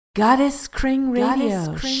Goddess KRING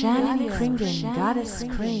Radio, Shannon Kringen, Goddess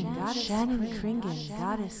KRING, Shannon Kringen,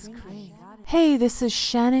 Goddess KRING. Hey, this is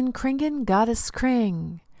Shannon Kringen, Goddess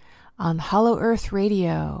KRING, on Hollow Earth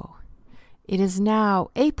Radio. It is now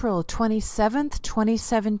April 27th,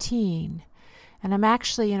 2017, and I'm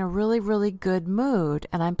actually in a really good mood,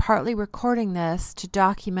 and I'm partly recording this to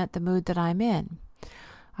document the mood that I'm in.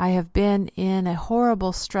 I have been in a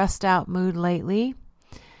horrible, stressed out mood lately.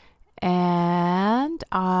 And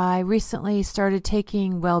I recently started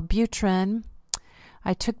taking Wellbutrin.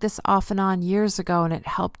 I took this off and on years ago and it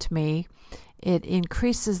helped me. It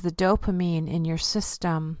increases the dopamine in your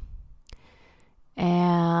system.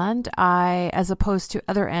 And as opposed to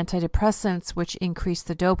other antidepressants which increase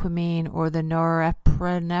the dopamine or the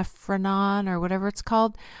norepinephrine or whatever it's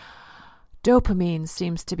called, dopamine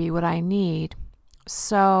seems to be what I need.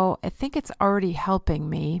 So I think it's already helping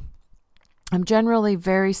me. I'm generally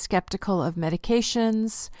very skeptical of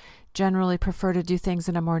medications, generally prefer to do things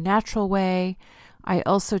in a more natural way. I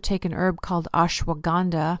also take an herb called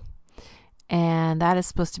ashwagandha, and that is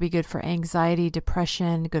supposed to be good for anxiety,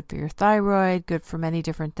 depression, good for your thyroid, good for many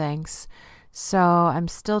different things. So I'm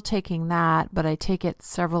still taking that, but I take it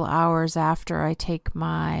several hours after I take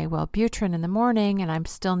my Wellbutrin in the morning, and I'm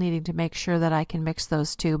still needing to make sure that I can mix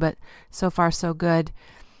those two, but so far so good.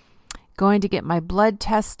 Going to get my blood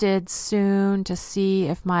tested soon to see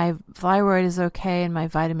if my thyroid is okay and my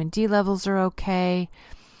vitamin D levels are okay.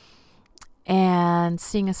 And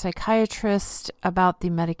seeing a psychiatrist about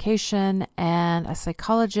the medication and a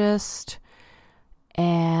psychologist.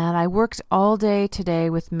 And I worked all day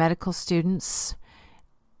today with medical students.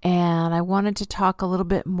 And I wanted to talk a little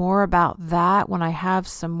bit more about that when I have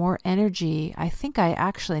some more energy. I think I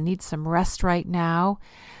actually need some rest right now.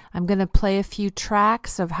 I'm going to play a few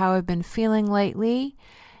tracks of how I've been feeling lately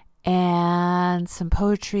and some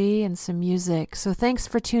poetry and some music. So thanks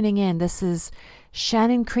for tuning in. This is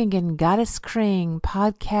Shannon Kringen, Goddess KRING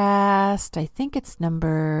podcast. I think it's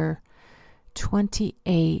number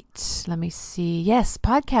 28. Let me see. Yes,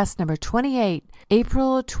 podcast number 28,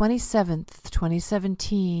 April 27th,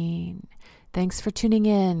 2017. Thanks for tuning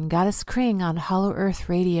in. Goddess KRING on Hollow Earth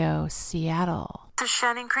Radio, Seattle. This is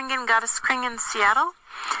Shannon Kringen, Goddess KRING in Seattle.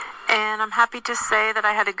 And I'm happy to say that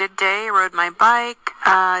I had a good day. I rode my bike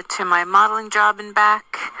to my modeling job and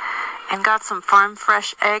back and got some farm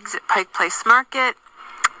fresh eggs at Pike Place Market,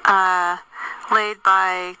 laid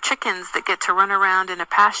by chickens that get to run around in a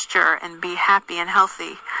pasture and be happy and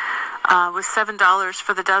healthy. It was $7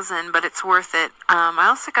 for the dozen, but it's worth it. I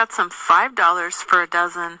also got some $5 for a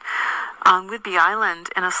dozen on Whidbey Island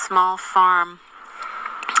in a small farm.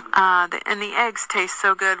 And the eggs taste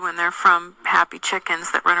so good when they're from happy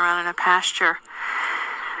chickens that run around in a pasture.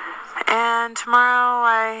 And tomorrow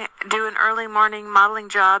I do an early morning modeling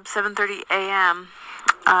job, 7:30 a.m.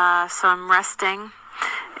 So I'm resting.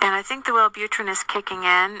 And I think the Wellbutrin is kicking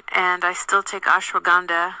in, and I still take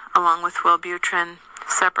ashwagandha along with Wellbutrin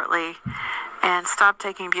separately, and stopped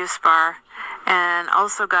taking Buspar. And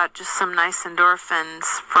also got just some nice endorphins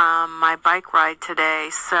from my bike ride today.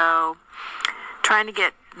 So trying to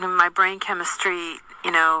get my brain chemistry,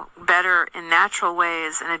 better in natural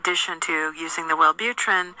ways in addition to using the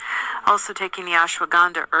Wellbutrin, also taking the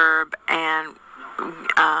ashwagandha herb, and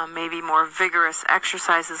maybe more vigorous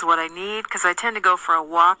exercise is what I need, because I tend to go for a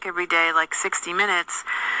walk every day, like 60 minutes,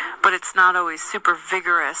 but it's not always super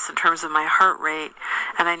vigorous in terms of my heart rate.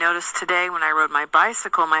 And I noticed today when I rode my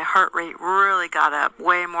bicycle, my heart rate really got up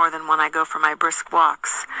way more than when I go for my brisk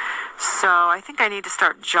walks. So I think I need to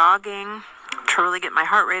start jogging to really get my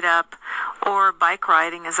heart rate up, or bike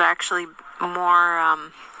riding is actually more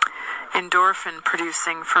endorphin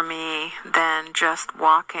producing for me than just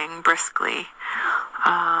walking briskly.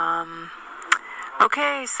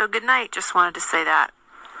 Okay, so good night. Just wanted to say that.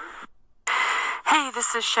 Hey,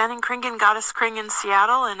 this is Shannon Kringen, Goddess KRING in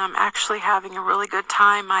Seattle, and I'm actually having a really good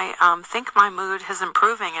time. I think my mood is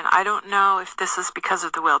improving, and I don't know if this is because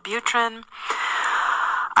of the Wellbutrin.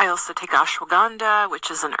 I also take ashwagandha, which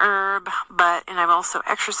is an herb, and I'm also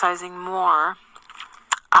exercising more.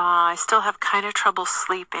 I still have kind of trouble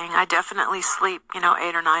sleeping. I definitely sleep, 8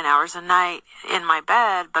 or 9 hours a night in my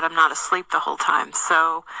bed, but I'm not asleep the whole time.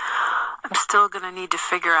 So I'm still going to need to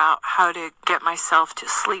figure out how to get myself to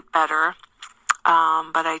sleep better.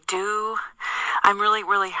 But I'm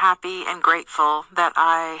really happy and grateful that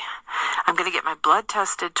I'm going to get my blood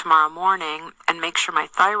tested tomorrow morning and make sure my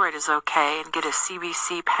thyroid is okay and get a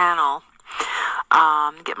CBC panel.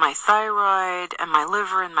 Get my thyroid and my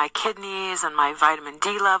liver and my kidneys and my vitamin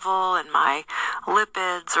D level and my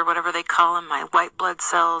lipids, or whatever they call them, my white blood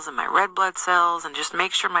cells and my red blood cells, and just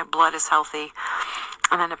make sure my blood is healthy.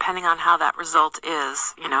 And then depending on how that result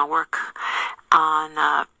is, work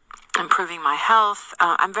on improving my health.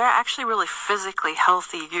 I'm actually really physically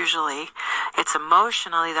healthy usually. It's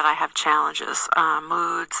emotionally that I have challenges,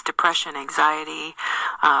 moods, depression, anxiety,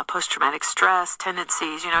 post-traumatic stress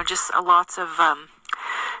tendencies, just lots of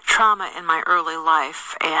trauma in my early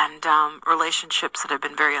life and relationships that have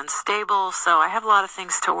been very unstable. So I have a lot of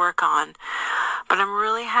things to work on. But I'm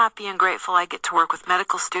really happy and grateful I get to work with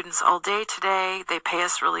medical students all day today. They pay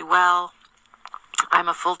us really well. I'm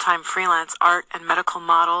a full-time freelance art and medical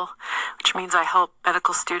model, which means I help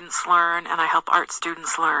medical students learn and I help art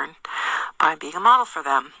students learn by being a model for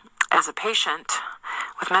them as a patient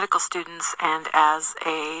with medical students and as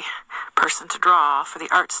a person to draw for the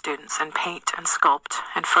art students and paint and sculpt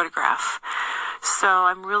and photograph. So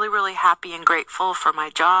I'm really, really happy and grateful for my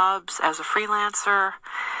jobs as a freelancer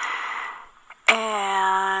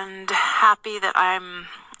and happy that I'm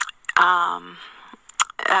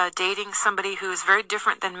dating somebody who is very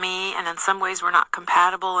different than me, and in some ways we're not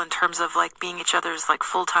compatible in terms of like being each other's like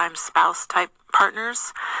full-time spouse type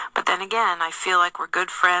partners. But then again, I feel like we're good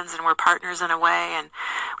friends and we're partners in a way, and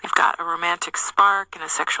we've got a romantic spark and a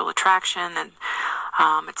sexual attraction, and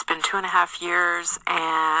it's been 2.5 years,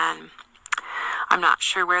 and I'm not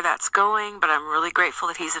sure where that's going, but I'm really grateful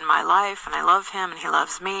that he's in my life, and I love him, and he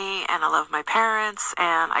loves me, and I love my parents,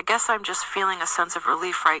 and I guess I'm just feeling a sense of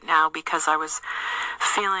relief right now because I was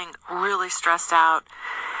feeling really stressed out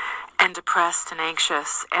and depressed and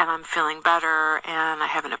anxious, and I'm feeling better, and I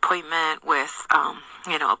have an appointment with,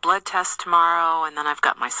 a blood test tomorrow, and then I've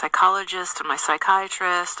got my psychologist and my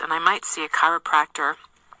psychiatrist, and I might see a chiropractor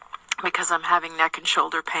because I'm having neck and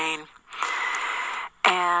shoulder pain.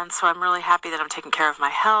 And so I'm really happy that I'm taking care of my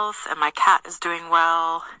health, and my cat is doing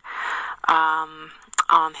well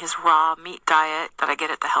on his raw meat diet that I get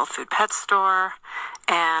at the health food pet store.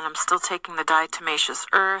 And I'm still taking the diatomaceous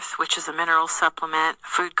earth, which is a mineral supplement,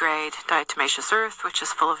 food grade diatomaceous earth, which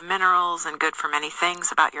is full of minerals and good for many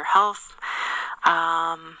things about your health.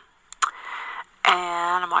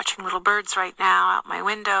 And I'm watching little birds right now out my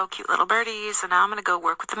window, cute little birdies, and now I'm going to go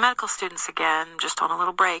work with the medical students again, just on a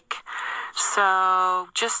little break. So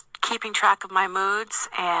just keeping track of my moods,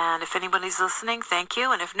 and if anybody's listening, thank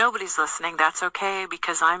you, and if nobody's listening, that's okay,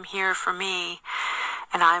 because I'm here for me,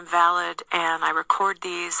 and I'm valid, and I record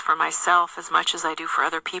these for myself as much as I do for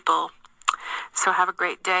other people. So have a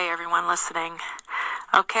great day, everyone listening.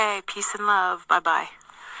 Okay, peace and love. Bye-bye.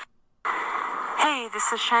 Hey,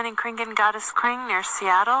 this is Shannon, Kringen, Goddess KRING near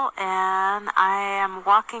Seattle, and I am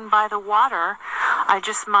walking by the water. I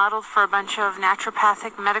just modeled for a bunch of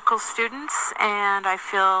naturopathic medical students, and I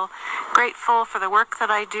feel grateful for the work that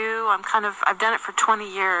I do. I've done it for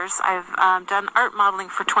 20 years. I've done art modeling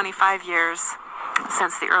for 25 years,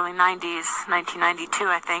 since the early 90s, 1992,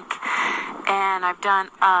 I think. And I've done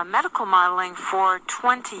medical modeling for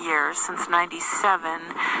 20 years, since 97.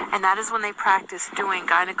 And that is when they practice doing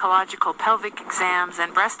gynecological pelvic exams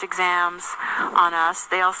and breast exams on us.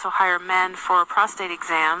 They also hire men for prostate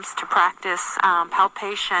exams to practice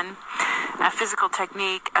palpation, physical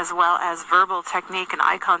technique, as well as verbal technique and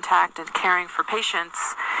eye contact and caring for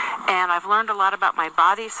patients. And I've learned a lot about my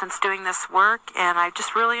body since doing this work, and I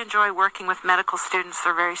just really enjoy working with medical students.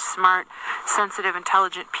 They're very smart, sensitive,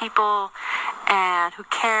 intelligent people, and who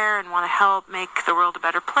care and want to help make the world a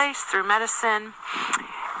better place through medicine.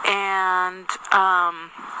 And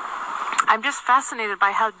I'm just fascinated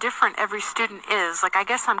by how different every student is. Like, I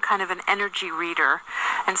guess I'm kind of an energy reader.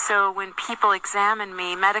 And so when people examine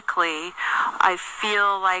me medically, I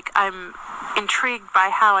feel like I'm intrigued by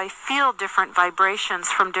how I feel different vibrations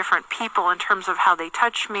from different people in terms of how they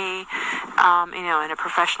touch me, in a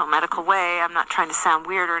professional medical way. I'm not trying to sound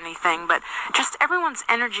weird or anything, but just everyone's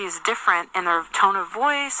energy is different in their tone of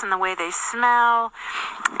voice and the way they smell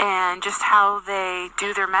and just how they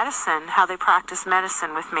do their medicine, how they practice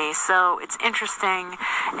medicine with me. So it's interesting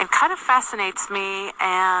and kind of fascinates me,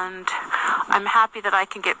 and I'm happy that I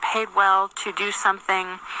can get paid well to do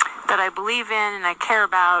something that I believe in and I care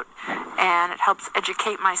about, and it helps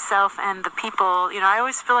educate myself and the people. I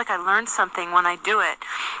always feel like I learn something when I do it,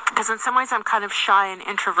 because in some ways I'm kind of shy and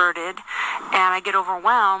introverted, and I get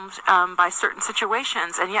overwhelmed by certain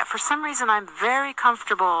situations, and yet for some reason I'm very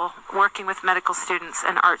comfortable working with medical students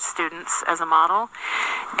and art students as a model,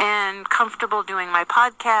 and comfortable doing my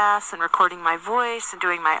podcasts and recording my voice and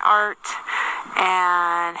doing my art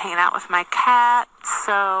and hanging out with my cat.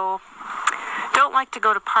 So don't like to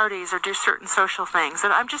go to parties or do certain social things.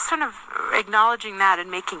 And I'm just sort of acknowledging that and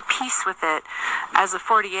making peace with it as a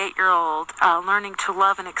 48-year-old, learning to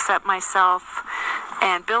love and accept myself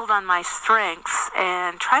and build on my strengths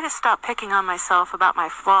and try to stop picking on myself about my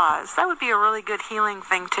flaws. That would be a really good healing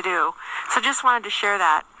thing to do. So just wanted to share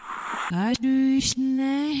that.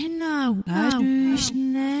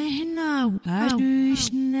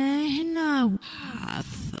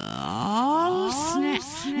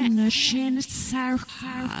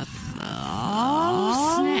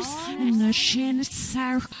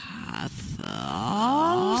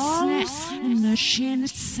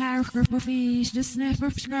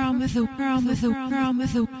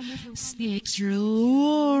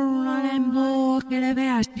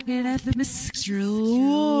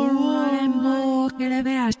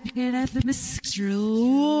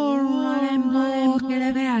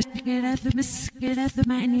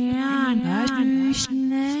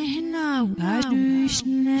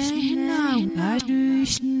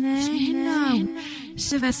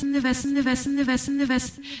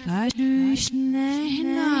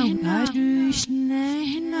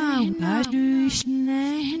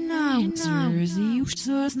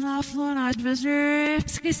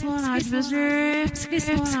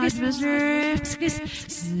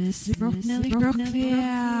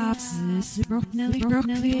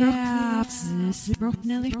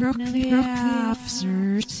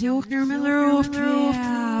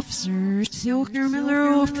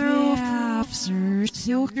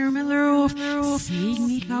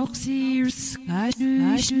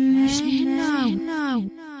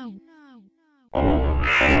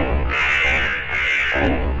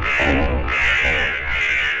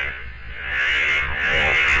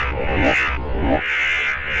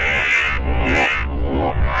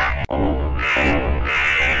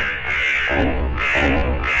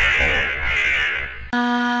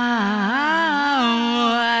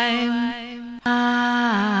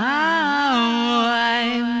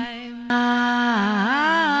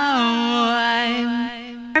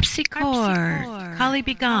 Harpsichord, Kali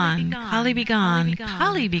be gone, Kali be gone,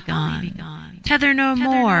 Kali be gone. Tether no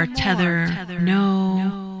more, tether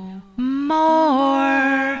no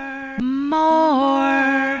more, more.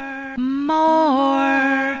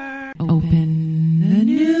 Open the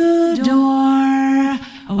new door,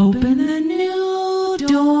 open the new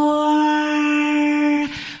door,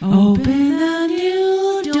 open the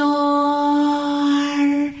new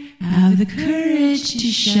door. Have the courage to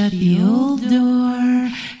shut the old door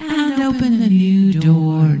and open the new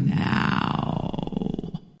door now.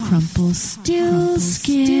 Crumple still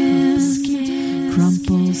skin,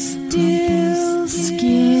 crumple still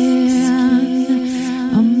skin.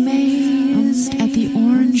 Amazed at the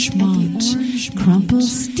orange mont, crumple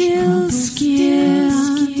still skin.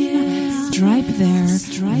 Stripe there,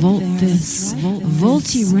 volt this,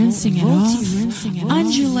 volty rinsing it off.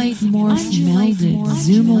 Undulate, morph, melded,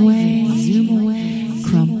 zoom away.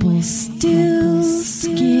 Crumple still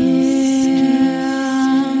skin.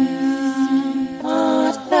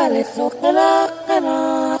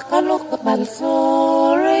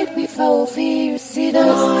 Before fear, see the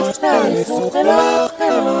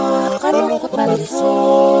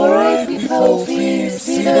before fear,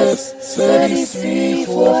 see the 33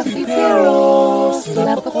 for Fiperos,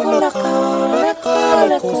 la Cocolata,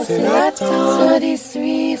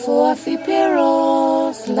 33 for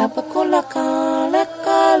Fiperos, la Cocolata,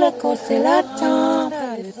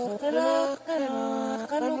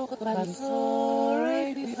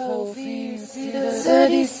 before fear, see the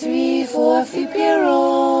 33 for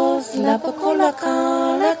Fiperos, la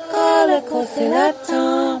Cocolata.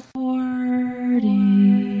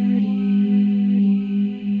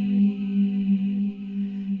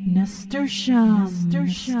 Nasturtium,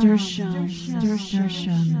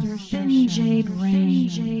 thin jade rain,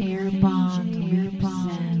 air bond,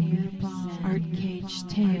 art cage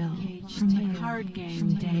tail, from the card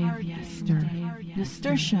game day of yester.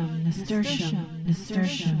 Nasturtium,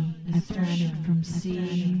 I planted from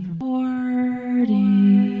sea.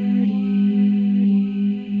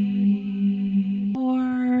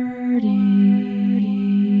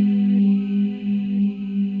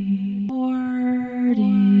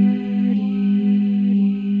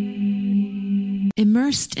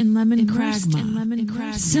 Immersed in lemon cragma,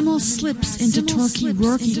 Simmel slips into Torquay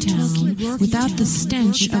Rorky Town without the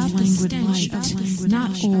stench of languid light.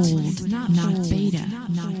 Not old, not beta.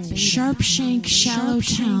 Sharp shank, shallow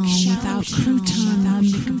town without crouton,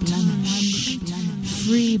 blemish.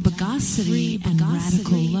 Free bagosity and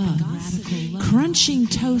radical love. Crunching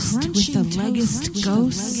toast with the leggist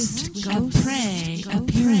ghost, a prey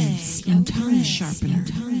appearance in tongue sharpener.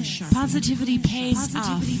 Positivity pays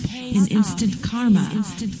off in instant karma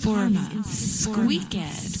for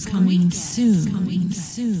Squeakhead coming soon.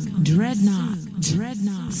 Dreadnought,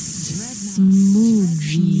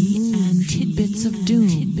 Smoogie, and tidbits of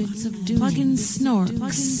doom. Plug-in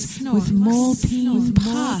snorks with mole-peen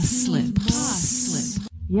paw slips.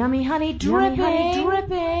 Yummy honey dripping,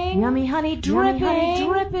 yummy honey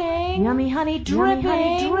dripping, yummy honey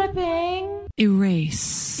dripping.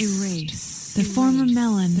 Erase. The former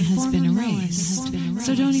melon has been erased,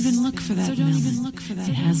 so don't even look for that melon.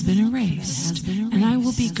 It has been erased, and I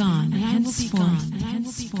will be gone henceforth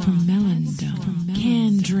from melondom.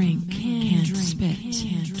 Can drink, can't spit.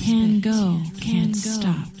 Can go, can't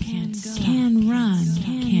stop. Can run,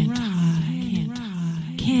 can't hide.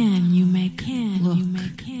 Can you make look?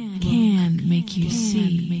 Can make you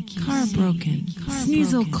see. Car broken.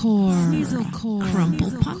 Sneasel core.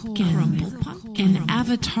 Crumple pumpkin. An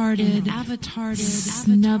avatarded,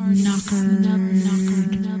 snub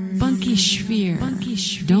knocker, bunky sphere.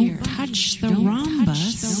 Don't touch the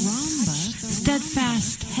rhombus.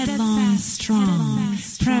 Steadfast, headlong, strong.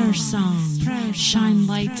 Prayer song. Shine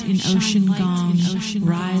light in ocean gong.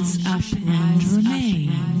 Rise up and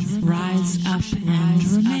remain. Rise up and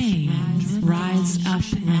remain. Rise up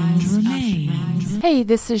and remain. Hey,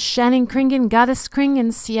 this is Shannon Kringen, Goddess KRING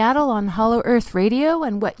in Seattle on Hollow Earth Radio,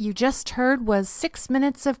 and what you just heard was 6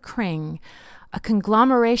 Minutes of Kring, a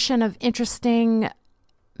conglomeration of interesting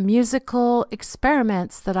musical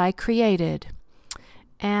experiments that I created.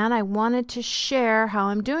 And I wanted to share how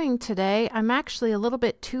I'm doing today. I'm actually a little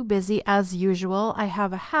bit too busy as usual. I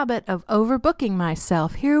have a habit of overbooking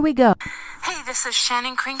myself. Here we go. Hey, this is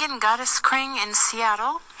Shannon Kringen, Goddess KRING in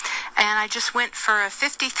Seattle, and I just went for a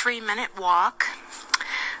 53-minute walk.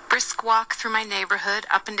 Brisk walk through my neighborhood,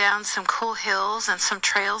 up and down some cool hills and some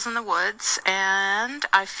trails in the woods, and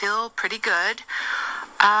I feel pretty good.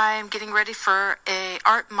 I'm getting ready for a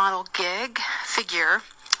art model gig, figure,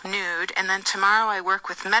 nude, and then tomorrow I work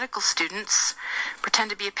with medical students, pretend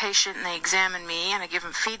to be a patient, and they examine me, and I give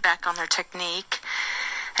them feedback on their technique.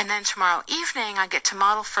 And then tomorrow evening, I get to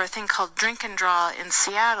model for a thing called Drink and Draw in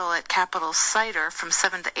Seattle at Capitol Cider from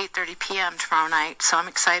 7 to 8:30 p.m. tomorrow night. So I'm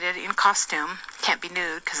excited, in costume. Can't be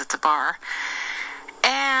nude because it's a bar.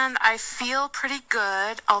 And I feel pretty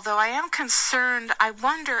good, although I am concerned. I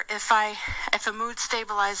wonder if a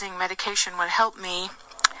mood-stabilizing medication would help me.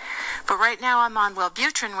 But right now I'm on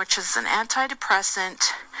Wellbutrin, which is an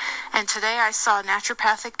antidepressant. And today I saw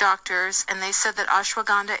naturopathic doctors, and they said that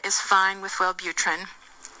ashwagandha is fine with Wellbutrin.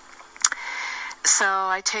 So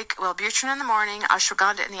I take Wellbutrin in the morning,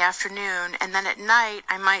 ashwagandha in the afternoon, and then at night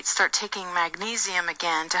I might start taking magnesium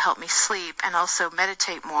again to help me sleep and also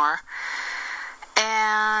meditate more.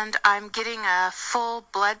 And I'm getting a full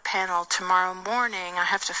blood panel tomorrow morning. I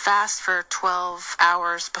have to fast for 12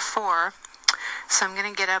 hours before. So I'm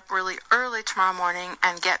going to get up really early tomorrow morning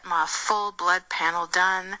and get my full blood panel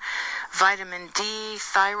done. Vitamin D,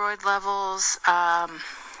 thyroid levels,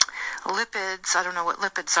 lipids, I don't know what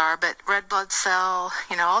lipids are, but red blood cell,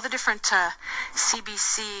 all the different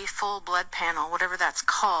CBC full blood panel, whatever that's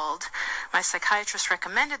called. My psychiatrist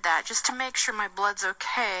recommended that just to make sure my blood's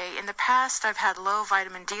okay. In the past, I've had low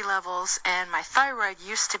vitamin D levels, and my thyroid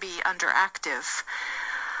used to be underactive.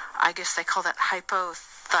 I guess they call that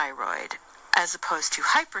hypothyroid, as opposed to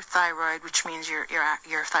hyperthyroid, which means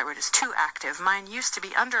your thyroid is too active. Mine used to be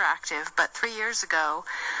underactive, but 3 years ago,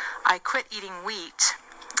 I quit eating wheat,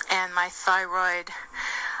 and my thyroid,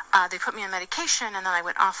 they put me on medication, and then I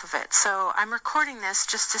went off of it. So I'm recording this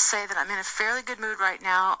just to say that I'm in a fairly good mood right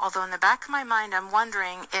now, although in the back of my mind, I'm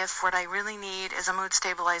wondering if what I really need is a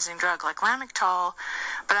mood-stabilizing drug like Lamictal,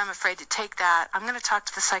 but I'm afraid to take that. I'm going to talk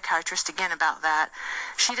to the psychiatrist again about that.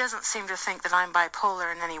 She doesn't seem to think that I'm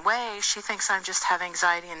bipolar in any way. She thinks I'm just have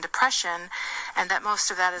anxiety and depression, and that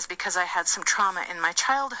most of that is because I had some trauma in my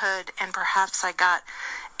childhood, and perhaps I got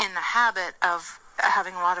in the habit of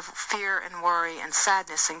having a lot of fear and worry and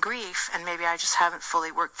sadness and grief, and maybe I just haven't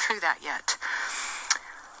fully worked through that yet.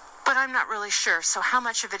 But I'm not really sure. So how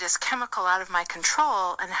much of it is chemical out of my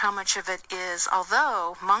control, and how much of it is,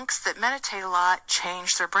 although monks that meditate a lot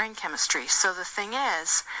change their brain chemistry. So the thing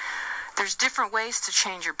is, there's different ways to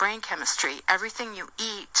change your brain chemistry. Everything you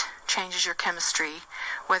eat changes your chemistry.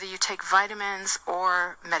 Whether you take vitamins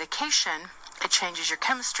or medication, it changes your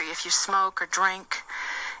chemistry. If you smoke or drink,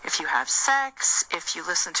 if you have sex, if you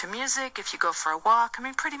listen to music, if you go for a walk,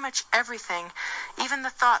 pretty much everything, even the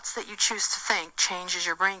thoughts that you choose to think, changes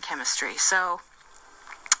your brain chemistry. So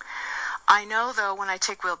I know, though, when I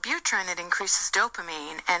take Wellbutrin, it increases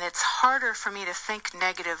dopamine, and it's harder for me to think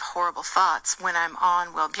negative, horrible thoughts when I'm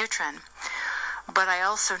on Wellbutrin. But I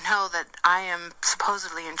also know that I am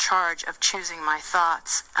supposedly in charge of choosing my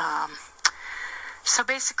thoughts. So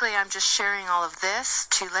basically, I'm just sharing all of this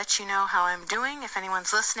to let you know how I'm doing. If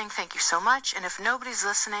anyone's listening, thank you so much. And if nobody's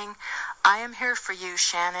listening, I am here for you,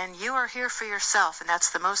 Shannon. You are here for yourself, and that's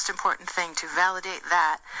the most important thing, to validate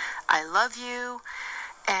that. I love you.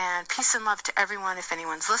 And peace and love to everyone if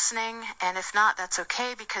anyone's listening. And if not, that's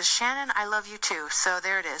okay, because Shannon, I love you too. So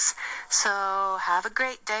there it is. So have a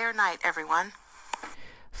great day or night, everyone.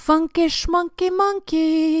 Funky schmunky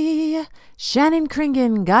monkey. Shannon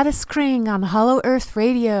Kringen, Goddess KRING on Hollow Earth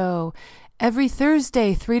Radio. Every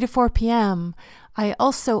Thursday, 3 to 4 p.m. I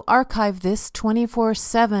also archive this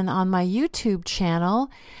 24/7 on my YouTube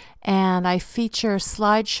channel. And I feature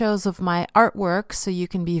slideshows of my artwork so you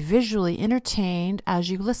can be visually entertained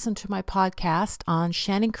as you listen to my podcast on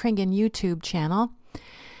Shannon Kringen YouTube channel.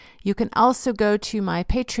 You can also go to my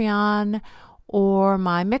Patreon or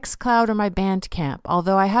my Mixcloud or my Bandcamp.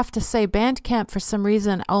 Although I have to say Bandcamp for some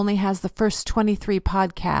reason only has the first 23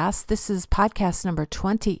 podcasts. This is podcast number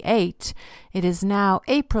 28. It is now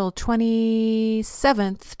April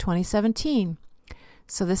 27th, 2017.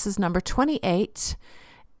 So this is number 28.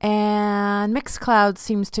 And Mixcloud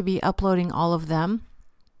seems to be uploading all of them.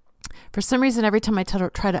 For some reason, every time I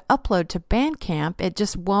try to upload to Bandcamp, it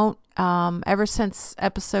just won't. Ever since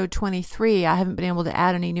episode 23, I haven't been able to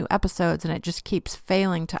add any new episodes, and it just keeps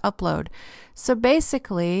failing to upload. So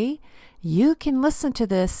basically, you can listen to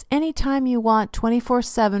this anytime you want,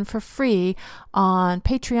 24/7 for free on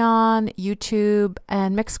Patreon, YouTube,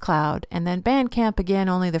 and Mixcloud. And then Bandcamp, again,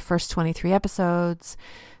 only the first 23 episodes.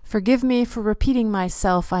 Forgive me for repeating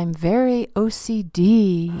myself. I'm very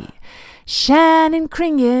OCD. Shannon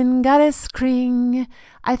Kringen, Goddess KRING.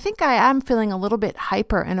 I think I am feeling a little bit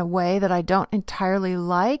hyper in a way that I don't entirely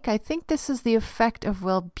like. I think this is the effect of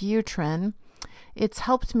Wellbutrin. It's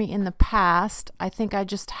helped me in the past. I think I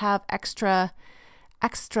just have extra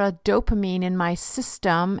dopamine in my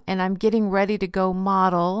system, and I'm getting ready to go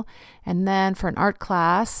model and then for an art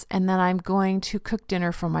class, and then I'm going to cook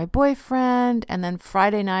dinner for my boyfriend, and then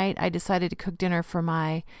Friday night I decided to cook dinner for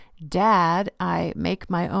my dad. I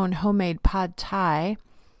make my own homemade pad thai.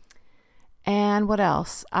 And what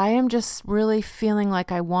else? I am just really feeling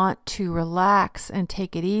like I want to relax and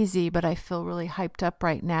take it easy, but I feel really hyped up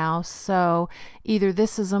right now. So either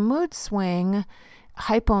this is a mood swing,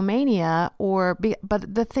 hypomania,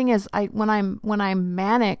 but the thing is, when I'm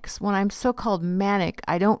manic, when I'm so-called manic,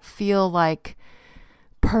 I don't feel like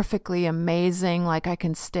perfectly amazing, like I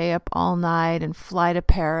can stay up all night and fly to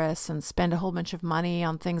Paris and spend a whole bunch of money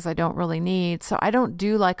on things I don't really need. So I don't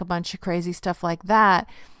do like a bunch of crazy stuff like that,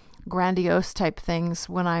 grandiose type things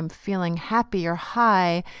when I'm feeling happy or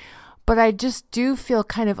high. But I just do feel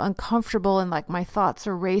kind of uncomfortable, and like my thoughts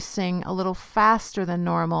are racing a little faster than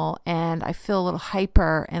normal, and I feel a little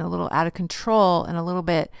hyper and a little out of control and a little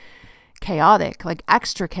bit chaotic, like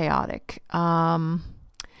extra chaotic.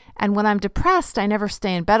 And when I'm depressed, I never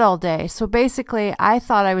stay in bed all day. So basically, I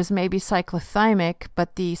thought I was maybe cyclothymic,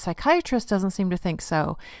 but the psychiatrist doesn't seem to think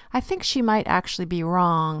so. I think she might actually be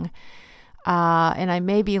wrong. And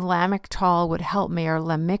maybe Lamictal would help me, or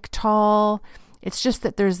Lamictal. It's just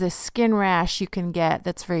that there's this skin rash you can get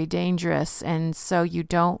that's very dangerous, and so you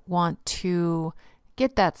don't want to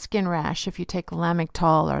get that skin rash if you take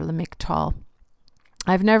Lamictal or Lamictal.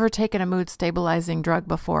 I've never taken a mood stabilizing drug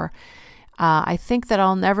before. I think that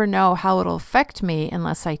I'll never know how it'll affect me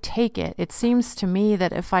unless I take it. It seems to me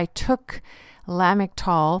that if I took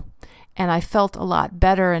Lamictal and I felt a lot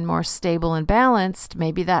better and more stable and balanced,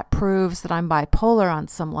 maybe that proves that I'm bipolar on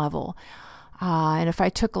some level. And if I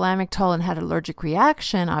took Lamictal and had an allergic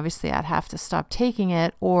reaction, obviously I'd have to stop taking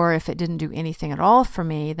it. Or if it didn't do anything at all for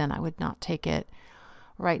me, then I would not take it.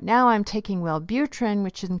 Right now I'm taking Wellbutrin,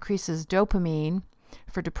 which increases dopamine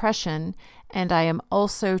for depression. And I am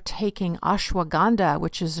also taking ashwagandha,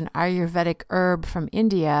 which is an Ayurvedic herb from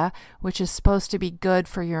India, which is supposed to be good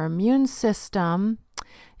for your immune system,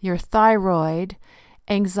 your thyroid,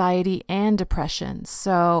 anxiety, and depression.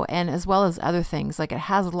 So, and as well as other things, like it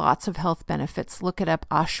has lots of health benefits. Look it up,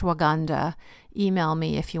 ashwagandha. Email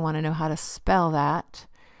me if you want to know how to spell that.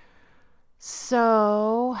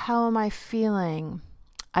 So, how am I feeling?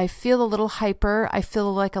 I feel a little hyper. I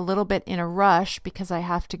feel like a little bit in a rush because I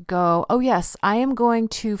have to go. Oh yes, I am going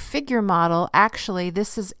to figure model. Actually,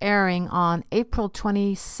 this is airing on April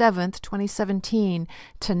 27th, 2017,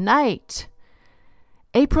 tonight.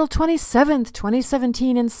 April 27th,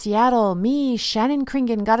 2017 in Seattle. Me, Shannon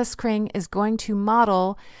Kringen, Goddess KRING, is going to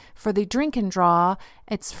model for the drink and draw.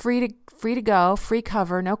 It's free to go, free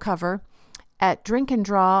cover, no cover, at Drink and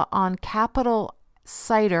Draw on Capitol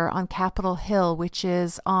Cider on Capitol Hill, which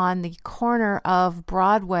is on the corner of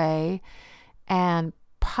Broadway and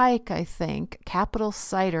Pike, I think. Capitol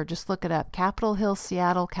Cider, just look it up. Capitol Hill,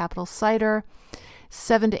 Seattle, Capitol Cider,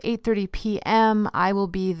 7 to 8:30 p.m. I will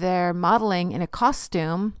be there modeling in a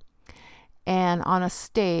costume and on a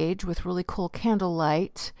stage with really cool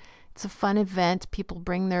candlelight. It's a fun event. People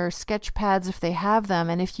bring their sketch pads if they have them,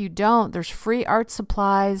 and if you don't, there's free art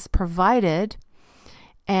supplies provided,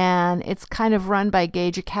 and it's kind of run by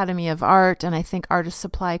Gage Academy of Art, and I think Artist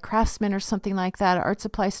Supply Craftsman or something like that, an art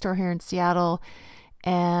supply store here in Seattle,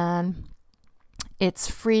 and it's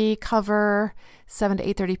free cover, 7 to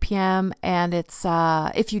 8:30 p.m., and it's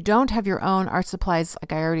if you don't have your own art supplies,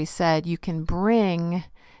 like I already said, you can bring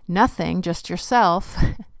nothing, just yourself.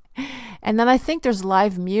 And then I think there's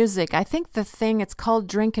live music. I think it's called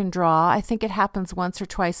Drink and Draw. I think it happens once or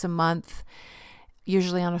twice a month,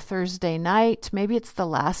 usually on a Thursday night. Maybe it's the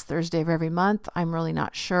last Thursday of every month. I'm really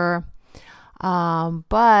not sure.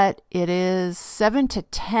 But it is 7 to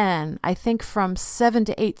 10. I think from 7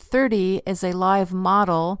 to 8:30 is a live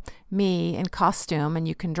model, me in costume, and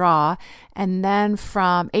you can draw. And then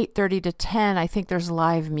from 8:30 to 10, I think there's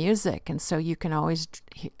live music. And so you can always,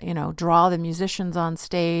 draw the musicians on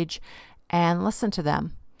stage and listen to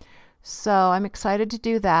them. So I'm excited to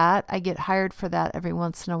do that. I get hired for that every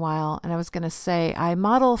once in a while. And I was going to say, I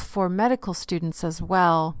model for medical students as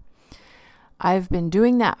well. I've been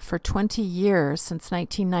doing that for 20 years, since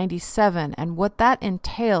 1997. And what that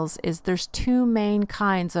entails is there's two main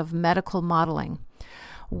kinds of medical modeling.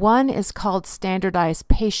 One is called standardized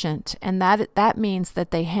patient, and that means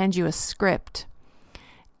that they hand you a script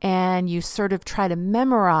and you sort of try to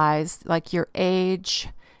memorize like your age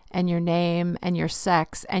and your name and your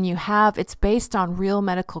sex, and it's based on real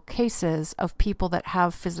medical cases of people that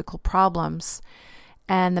have physical problems.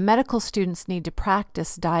 And the medical students need to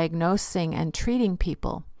practice diagnosing and treating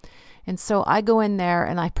people. And so I go in there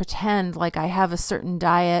and I pretend like I have a certain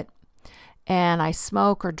diet and I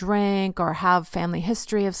smoke or drink or have family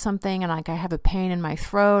history of something, and like I have a pain in my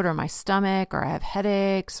throat or my stomach, or I have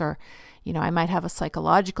headaches, or I might have a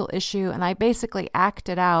psychological issue, and I basically act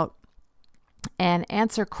it out and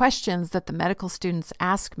answer questions that the medical students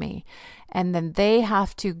ask me. And then they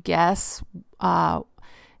have to guess,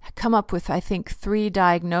 come up with, I think, 3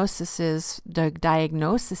 diagnoses. Is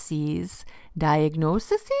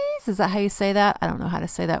that how you say that? I don't know how to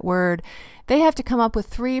say that word. They have to come up with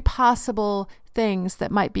 3 possible things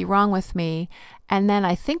that might be wrong with me. And then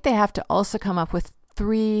I think they have to also come up with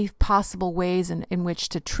 3 possible ways in which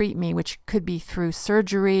to treat me, which could be through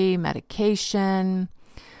surgery, medication,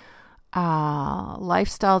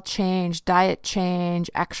 lifestyle change, diet change,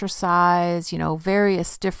 exercise,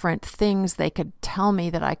 various different things they could tell me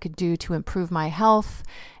that I could do to improve my health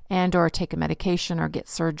and or take a medication or get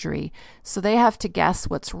surgery. So they have to guess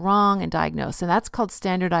what's wrong and diagnose. And that's called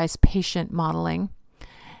standardized patient modeling.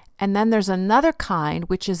 And then there's another kind,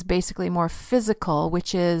 which is basically more physical,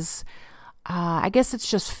 which is, I guess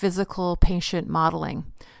it's just physical patient modeling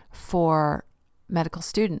for medical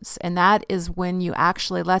students. And that is when you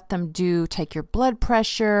actually let them take your blood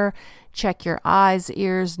pressure, check your eyes,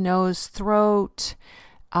 ears, nose, throat,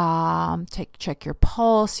 check your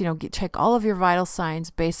pulse, check all of your vital signs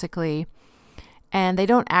basically. And they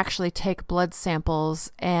don't actually take blood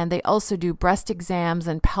samples, and they also do breast exams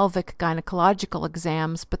and pelvic gynecological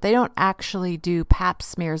exams, but they don't actually do pap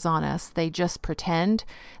smears on us. They just pretend.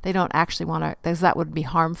 They don't actually want to, because that would be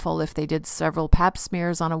harmful if they did several pap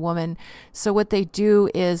smears on a woman. So what they do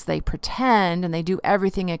is they pretend, and they do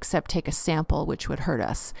everything except take a sample, which would hurt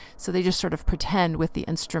us. So they just sort of pretend with the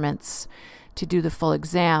instruments to do the full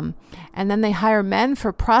exam. And then they hire men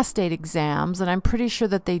for prostate exams, and I'm pretty sure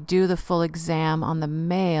that they do the full exam on the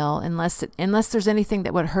male unless there's anything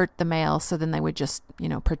that would hurt the male, so then they would just,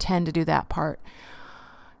 pretend to do that part.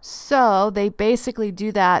 So they basically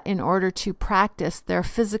do that in order to practice their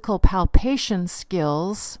physical palpation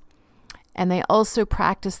skills, and they also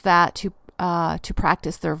practice that to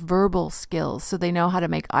practice their verbal skills. So they know how to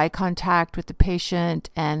make eye contact with the patient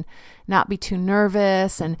and not be too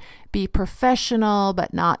nervous, and be professional,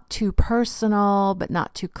 but not too personal, but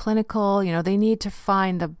not too clinical. They need to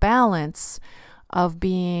find the balance of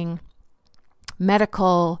being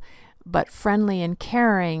medical, but friendly and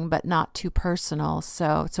caring, but not too personal.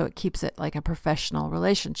 So it keeps it like a professional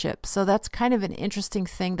relationship. So that's kind of an interesting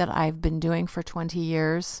thing that I've been doing for 20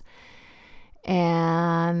 years.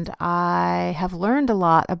 And I have learned a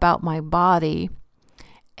lot about my body,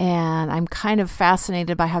 And I'm kind of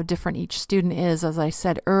fascinated by how different each student is. As I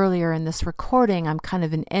said earlier in this recording, I'm kind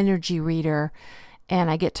of an energy reader, and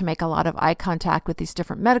I get to make a lot of eye contact with these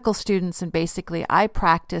different medical students. And basically, I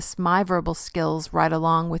practice my verbal skills right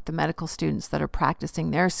along with the medical students that are practicing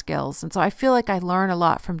their skills. And so I feel like I learn a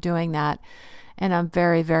lot from doing that. And I'm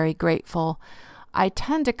very, very grateful. I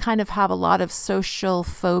tend to kind of have a lot of social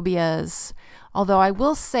phobias, although I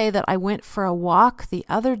will say that I went for a walk the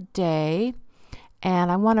other day.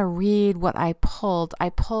 And I want to read what I pulled.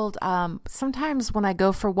 Sometimes when I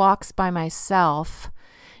go for walks by myself,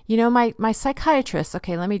 you know, my psychiatrist,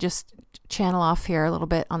 okay, let me just channel off here a little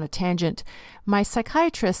bit on a tangent. My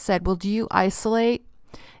psychiatrist said, well, do you isolate?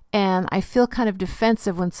 And I feel kind of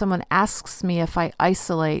defensive when someone asks me if I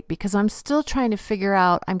isolate, because I'm still trying to figure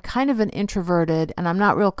out, I'm kind of an introverted and I'm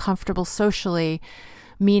not real comfortable socially,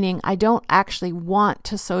 meaning I don't actually want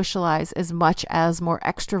to socialize as much as more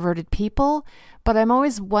extroverted people. But I'm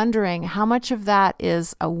always wondering how much of that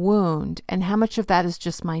is a wound and how much of that is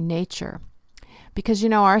just my nature. Because, you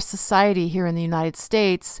know, our society here in the United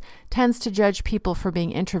States tends to judge people for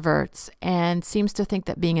being introverts and seems to think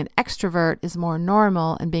that being an extrovert is more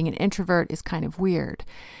normal and being an introvert is kind of weird.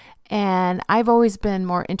 And I've always been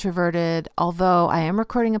more introverted, although I am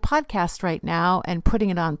recording a podcast right now and putting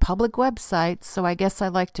it on public websites. So I guess I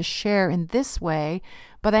like to share in this way,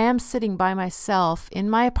 but I am sitting by myself in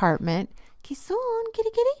my apartment. Kisun, kitty,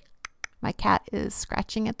 kitty. My cat is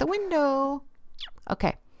scratching at the window.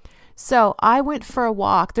 Okay. So I went for a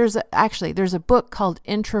walk. There's a book called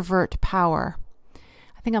Introvert Power.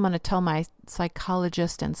 I think I'm going to tell my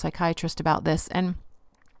psychologist and psychiatrist about this. And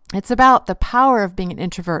it's about the power of being an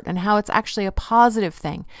introvert and how it's actually a positive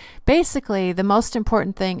thing. Basically, the most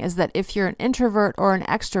important thing is that if you're an introvert or an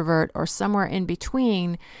extrovert or somewhere in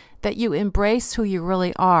between, that you embrace who you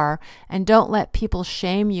really are and don't let people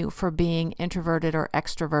shame you for being introverted or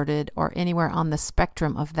extroverted or anywhere on the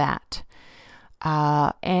spectrum of that.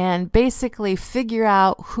 And basically figure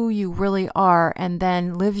out who you really are and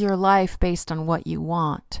then live your life based on what you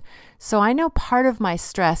want. So I know part of my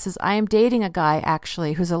stress is I am dating a guy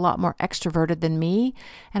actually who's a lot more extroverted than me.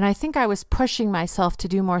 And I think I was pushing myself to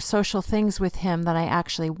do more social things with him than I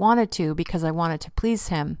actually wanted to because I wanted to please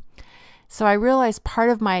him. So I realized part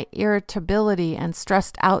of my irritability and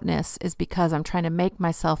stressed outness is because I'm trying to make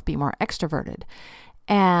myself be more extroverted.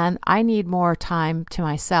 And I need more time to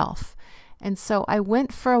myself. And so I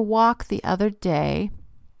went for a walk the other day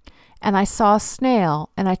and I saw a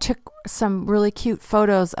snail and I took some really cute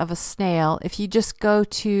photos of a snail. If you just go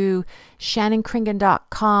to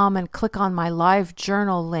shannonkringen.com and click on my live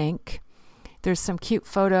journal link, there's some cute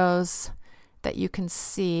photos that you can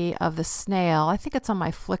see of the snail. I think it's on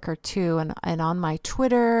my Flickr too and on my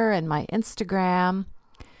Twitter and my Instagram.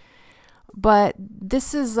 But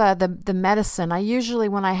this is the medicine. I usually,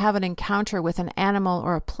 when I have an encounter with an animal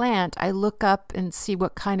or a plant, I look up and see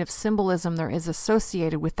what kind of symbolism there is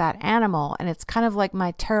associated with that animal. And it's kind of like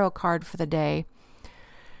my tarot card for the day.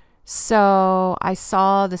 So I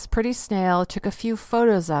saw this pretty snail, took a few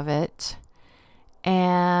photos of it.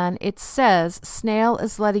 And it says, snail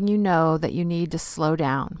is letting you know that you need to slow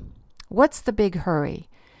down. What's the big hurry?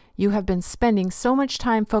 You have been spending so much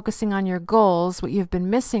time focusing on your goals, but you've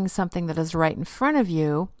been missing something that is right in front of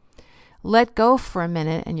you. Let go for a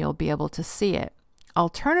minute and you'll be able to see it.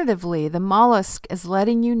 Alternatively, the mollusk is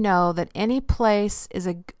letting you know that any pace,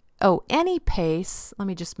 let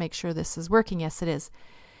me just make sure this is working. Yes, it is.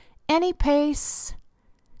 Any pace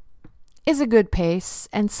is a good pace,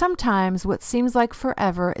 and sometimes what seems like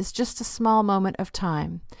forever is just a small moment of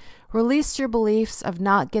time. Release your beliefs of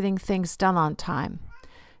not getting things done on time.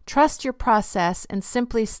 Trust your process and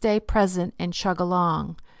simply stay present and chug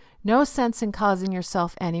along. No sense in causing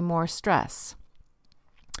yourself any more stress.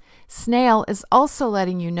 Snail is also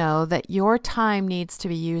letting you know that your time needs to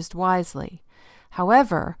be used wisely.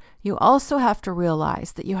 However, you also have to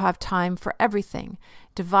realize that you have time for everything.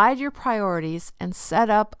 Divide your priorities and set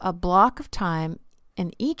up a block of time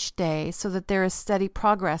in each day so that there is steady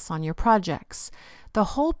progress on your projects. The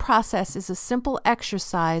whole process is a simple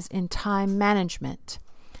exercise in time management.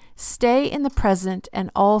 Stay in the present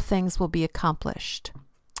and all things will be accomplished.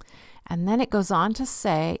 And then it goes on to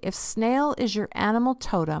say, if snail is your animal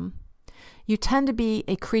totem, you tend to be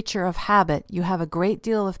a creature of habit. You have a great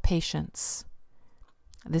deal of patience.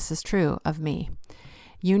 This is true of me.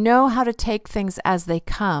 You know how to take things as they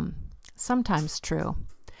come. Sometimes true.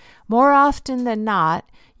 More often than not,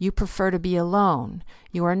 you prefer to be alone.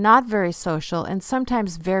 You are not very social and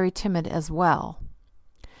sometimes very timid as well.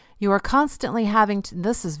 You are constantly having to,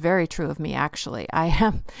 this is very true of me actually.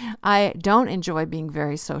 I don't enjoy being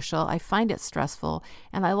very social. I find it stressful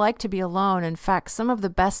and I like to be alone. In fact, some of the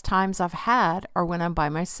best times I've had are when I'm by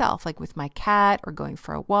myself, like with my cat or going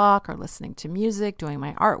for a walk or listening to music, doing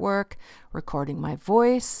my artwork, recording my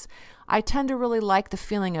voice. I tend to really like the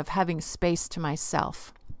feeling of having space to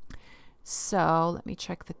myself. So let me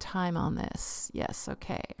check the time on this. Yes,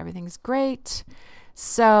 okay, everything's great.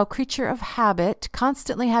 So, creature of habit,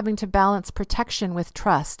 constantly having to balance protection with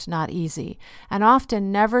trust, not easy, and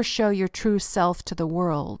often never show your true self to the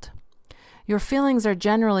world. Your feelings are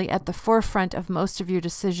generally at the forefront of most of your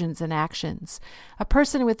decisions and actions. A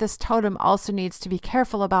person with this totem also needs to be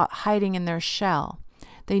careful about hiding in their shell.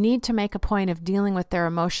 They need to make a point of dealing with their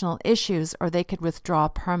emotional issues or they could withdraw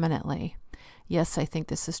permanently. Yes, I think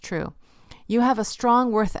this is true. You have a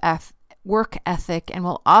strong work ethic and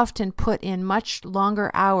will often put in much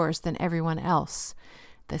longer hours than everyone else.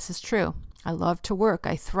 This is true. I love to work.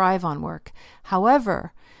 I thrive on work.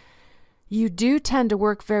 However, you do tend to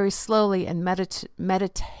work very slowly and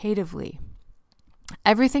meditatively.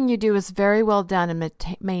 Everything you do is very well done and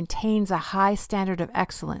maintains a high standard of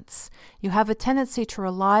excellence. You have a tendency to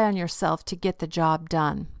rely on yourself to get the job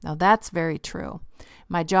done. Now that's very true.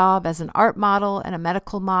 My job as an art model and a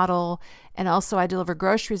medical model, and also I deliver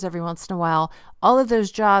groceries every once in a while, all of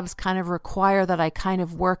those jobs kind of require that I kind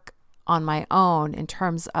of work on my own in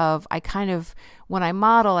terms of when I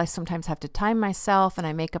model, I sometimes have to time myself and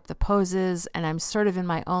I make up the poses and I'm sort of in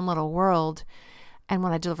my own little world. And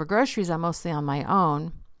when I deliver groceries, I'm mostly on my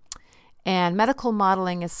own. And medical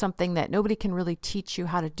modeling is something that nobody can really teach you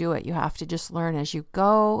how to do it. You have to just learn as you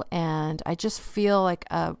go. And I just feel like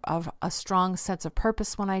a strong sense of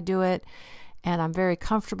purpose when I do it. And I'm very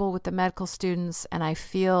comfortable with the medical students. And I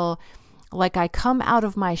feel like I come out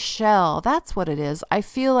of my shell. That's what it is. I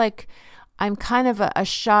feel like I'm kind of a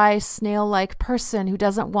shy, snail-like person who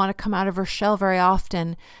doesn't want to come out of her shell very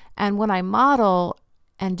often. And when I model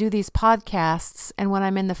and do these podcasts, and when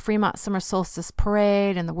I'm in the Fremont Summer Solstice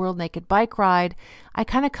Parade and the World Naked Bike Ride, I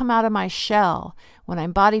kind of come out of my shell. When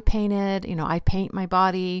I'm body painted, I paint my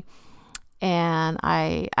body, and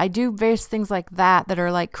I do various things like that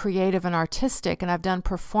are like creative and artistic, and I've done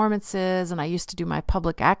performances, and I used to do my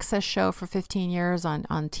public access show for 15 years on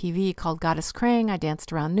TV called Goddess KRING. I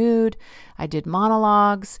danced around nude. I did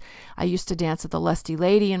monologues. I used to dance with the Lusty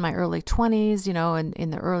Lady in my early 20s,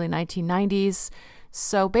 in the early 1990s.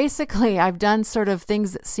 So basically, I've done sort of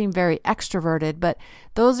things that seem very extroverted, but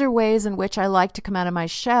those are ways in which I like to come out of my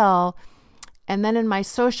shell. And then in my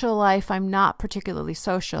social life, I'm not particularly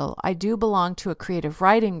social. I do belong to a creative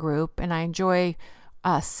writing group, and I enjoy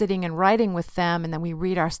sitting and writing with them, and then we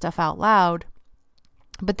read our stuff out loud.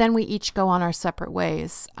 But then we each go on our separate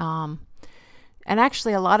ways. And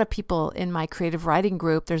actually, a lot of people in my creative writing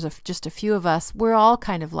group, there's just a few of us, we're all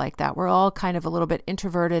kind of like that. We're all kind of a little bit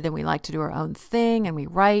introverted, and we like to do our own thing, and we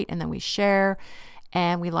write, and then we share,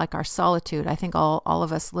 and we like our solitude. I think all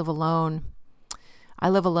of us live alone. I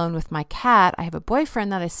live alone with my cat. I have a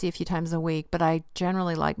boyfriend that I see a few times a week, but I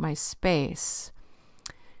generally like my space.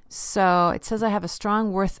 So it says I have a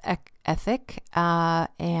strong work ethic,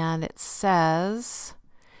 and it says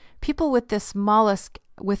people with this mollusk,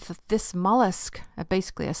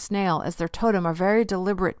 basically a snail, as their totem, are very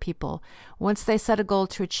deliberate people. Once they set a goal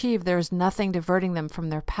to achieve, there is nothing diverting them from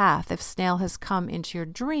their path. If snail has come into your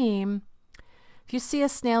dream, if you see a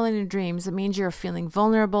snail in your dreams, it means you're feeling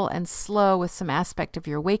vulnerable and slow with some aspect of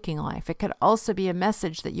your waking life. It could also be a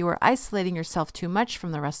message that you are isolating yourself too much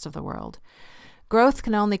from the rest of the world. Growth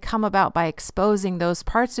can only come about by exposing those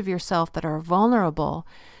parts of yourself that are vulnerable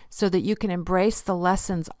so that you can embrace the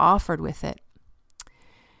lessons offered with it.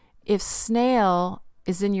 If snail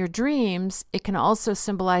is in your dreams, it can also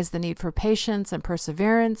symbolize the need for patience and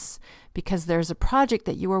perseverance because there's a project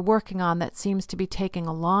that you are working on that seems to be taking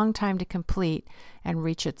a long time to complete and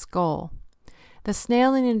reach its goal. The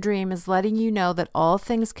snail in your dream is letting you know that all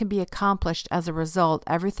things can be accomplished as a result.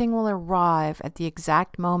 Everything will arrive at the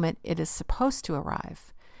exact moment it is supposed to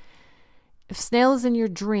arrive. If snail is in your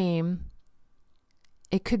dream,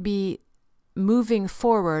 it could be moving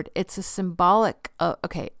forward. It's a symbolic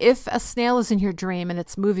if a snail is in your dream and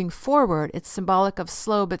it's moving forward, it's symbolic of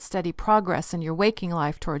slow but steady progress in your waking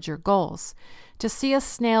life towards your goals. To see a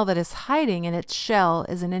snail that is hiding in its shell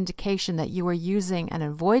is an indication that you are using an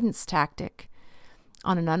avoidance tactic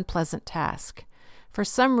on an unpleasant task. For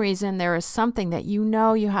some reason, there is something that you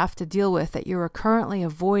have to deal with that you are currently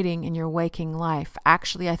avoiding in your waking life.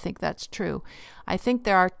 Actually, I think that's true. I think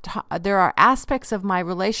there are aspects of my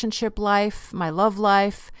relationship life, my love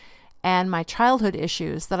life, and my childhood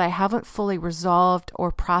issues that I haven't fully resolved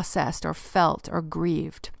or processed or felt or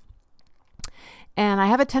grieved. And I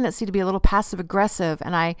have a tendency to be a little passive aggressive,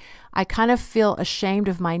 and I kind of feel ashamed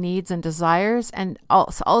of my needs and desires. And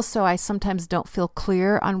also I sometimes don't feel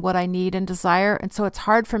clear on what I need and desire. And so it's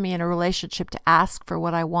hard for me in a relationship to ask for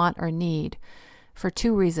what I want or need for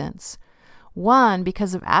two reasons. One,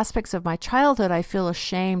 because of aspects of my childhood, I feel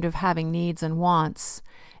ashamed of having needs and wants.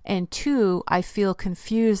 And two, I feel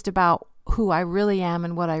confused about who I really am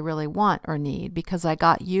and what I really want or need, because I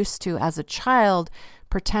got used to, as a child,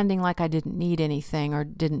 pretending like I didn't need anything or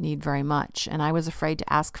didn't need very much, and I was afraid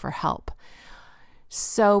to ask for help.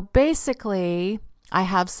 So basically, I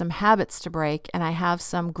have some habits to break, and I have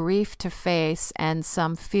some grief to face and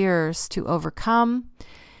some fears to overcome.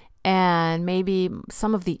 And maybe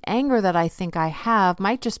some of the anger that I think I have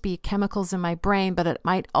might just be chemicals in my brain, but it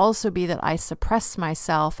might also be that I suppress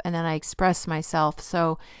myself and then I express myself.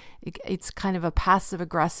 So it's kind of a passive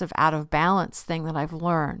aggressive, out of balance thing that I've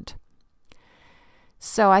learned.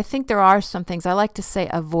 So I think there are some things. I like to say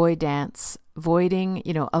avoid dance, avoiding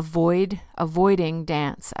dance, avoid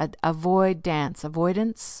dance,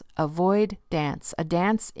 avoidance, avoid dance, a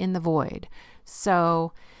dance in the void.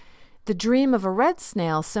 So the dream of a red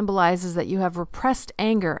snail symbolizes that you have repressed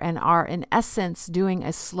anger and are in essence doing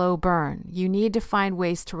a slow burn. You need to find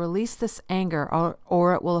ways to release this anger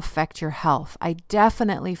or it will affect your health. I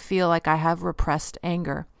definitely feel like I have repressed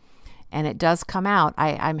anger. And it does come out.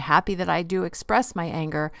 I'm happy that I do express my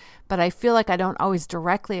anger, but I feel like I don't always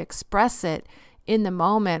directly express it in the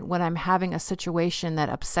moment when I'm having a situation that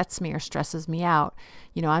upsets me or stresses me out.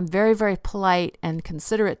 I'm very, very polite and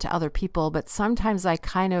considerate to other people, but sometimes I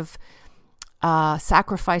kind of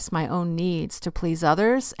sacrifice my own needs to please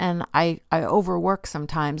others, and I overwork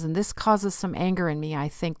sometimes, and this causes some anger in me, I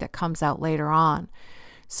think, that comes out later on.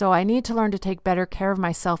 So I need to learn to take better care of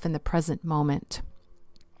myself in the present moment.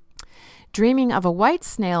 Dreaming of a white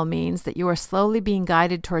snail means that you are slowly being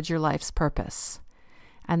guided towards your life's purpose.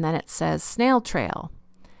 And then it says snail trail.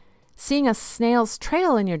 Seeing a snail's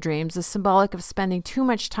trail in your dreams is symbolic of spending too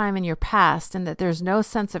much time in your past and that there's no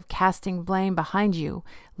sense of casting blame behind you.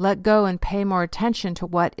 Let go and pay more attention to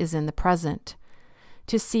what is in the present.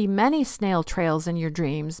 To see many snail trails in your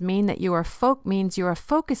dreams means you are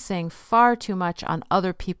focusing far too much on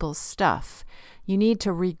other people's stuff. You need to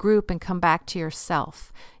regroup and come back to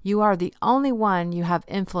yourself. You are the only one you have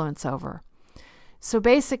influence over. So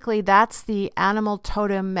basically, that's the animal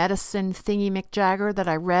totem medicine thingy McJagger that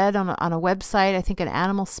I read on a website, I think an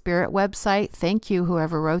animal spirit website. Thank you,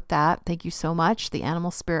 whoever wrote that. Thank you so much, the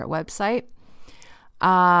animal spirit website.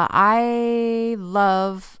 I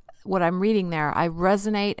love what I'm reading there. I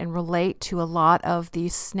resonate and relate to a lot of the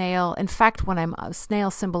snail. In fact, when I'm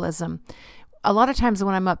snail symbolism, a lot of times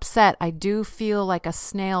when I'm upset, I do feel like a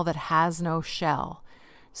snail that has no shell.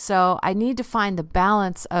 So I need to find the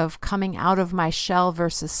balance of coming out of my shell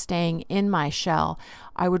versus staying in my shell.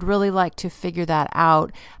 I would really like to figure that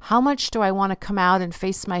out. How much do I want to come out and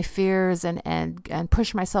face my fears and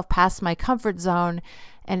push myself past my comfort zone?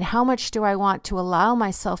 And how much do I want to allow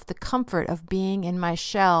myself the comfort of being in my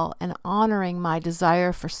shell and honoring my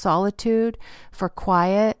desire for solitude, for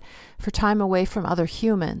quiet, for time away from other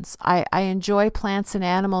humans? I enjoy plants and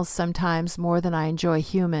animals sometimes more than I enjoy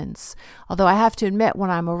humans. Although I have to admit,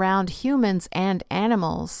 when I'm around humans and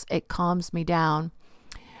animals, it calms me down.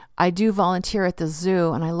 I do volunteer at the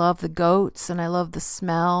zoo, and I love the goats and I love the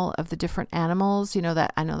smell of the different animals. I know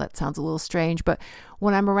that sounds a little strange, but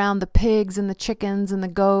when I'm around the pigs and the chickens and the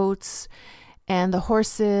goats and the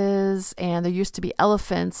horses, and there used to be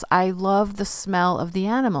elephants, I love the smell of the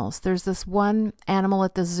animals. There's this one animal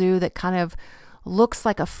at the zoo that kind of looks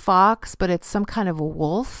like a fox, but it's some kind of a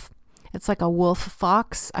wolf. It's like a wolf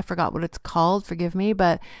fox. I forgot what it's called, forgive me,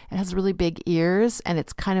 but it has really big ears and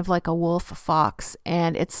it's kind of like a wolf fox,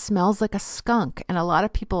 and it smells like a skunk. And a lot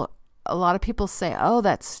of people say, "Oh,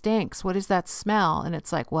 that stinks. What is that smell?" And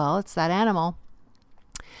it's like, well, it's that animal.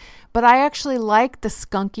 But I actually like the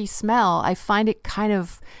skunky smell. I find it kind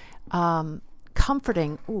of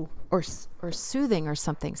comforting, or soothing or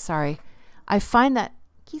something. Sorry. I find that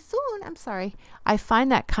I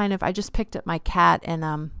find that kind of, I just picked up my cat in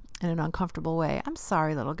an uncomfortable way. I'm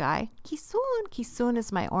sorry, little guy. Kisun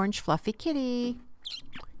is my orange fluffy kitty.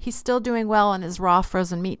 He's still doing well on his raw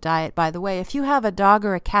frozen meat diet, by the way. If you have a dog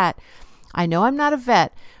or a cat, I know I'm not a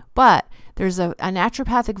vet, but there's a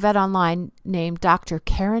naturopathic vet online named Dr.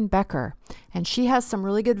 Karen Becker, and she has some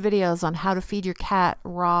really good videos on how to feed your cat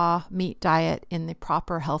raw meat diet in the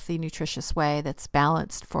proper, healthy, nutritious way that's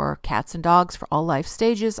balanced for cats and dogs for all life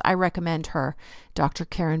stages. I recommend her, Dr.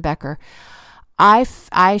 Karen Becker.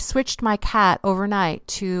 I switched my cat overnight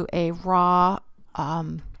to a raw,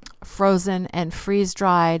 frozen and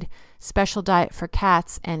freeze-dried special diet for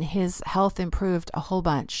cats, and his health improved a whole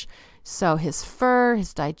bunch. So his fur,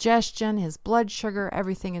 his digestion, his blood sugar,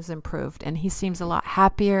 everything is improved. And he seems a lot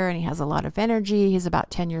happier and he has a lot of energy. He's about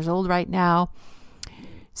 10 years old right now.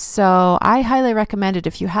 So I highly recommend it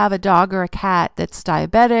if you have a dog or a cat that's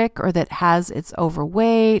diabetic or that it's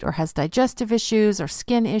overweight or has digestive issues or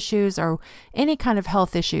skin issues or any kind of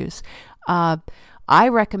health issues. I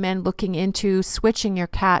recommend looking into switching your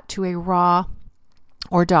cat to a raw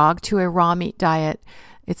or dog to a raw meat diet.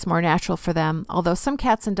 It's more natural for them. Although some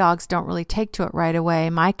cats and dogs don't really take to it right away.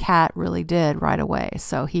 My cat really did right away.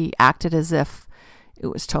 So he acted as if it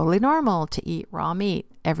was totally normal to eat raw meat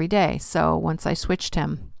every day. So once I switched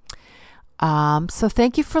him. So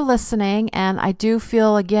thank you for listening. And I do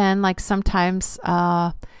feel, again, like sometimes,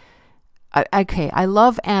 I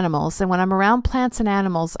love animals. And when I'm around plants and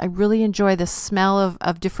animals, I really enjoy the smell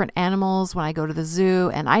of different animals when I go to the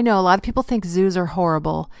zoo. And I know a lot of people think zoos are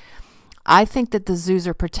horrible. I think that the zoos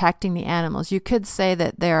are protecting the animals. You could say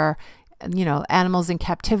that they're, animals in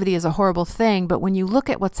captivity is a horrible thing. But when you look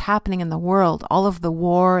at what's happening in the world, all of the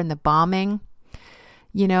war and the bombing,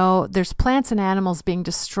 there's plants and animals being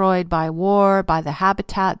destroyed by war, by the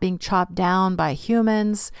habitat being chopped down by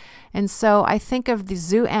humans. And so I think of the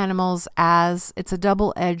zoo animals as it's a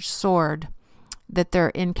double-edged sword, that they're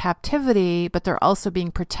in captivity, but they're also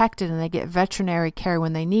being protected and they get veterinary care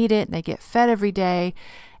when they need it. And they get fed every day.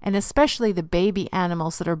 And especially the baby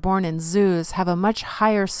animals that are born in zoos have a much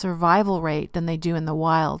higher survival rate than they do in the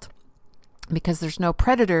wild because there's no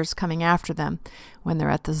predators coming after them when they're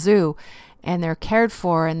at the zoo. And they're cared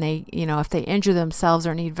for, and they, if they injure themselves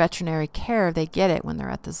or need veterinary care, they get it when they're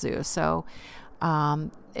at the zoo. So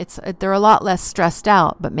they're a lot less stressed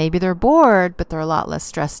out, but maybe they're bored, but they're a lot less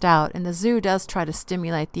stressed out. And the zoo does try to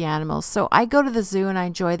stimulate the animals. So I go to the zoo and I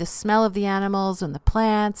enjoy the smell of the animals and the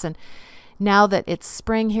plants. And now that it's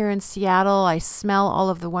spring here in Seattle, I smell all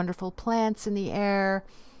of the wonderful plants in the air.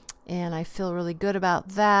 And I feel really good about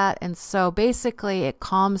that. And so basically it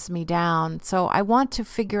calms me down. So I want to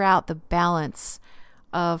figure out the balance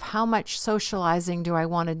of how much socializing do I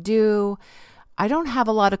want to do. I don't have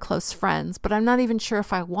a lot of close friends, but I'm not even sure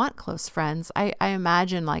if I want close friends. I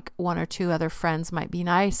imagine like one or two other friends might be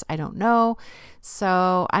nice. I don't know.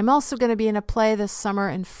 So I'm also going to be in a play this summer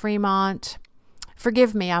in Fremont.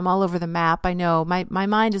 Forgive me, I'm all over the map. I know my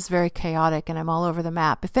mind is very chaotic and I'm all over the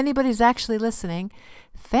map. If anybody's actually listening,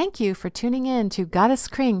 thank you for tuning in to Goddess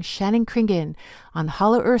KRING, Shannon Kringen on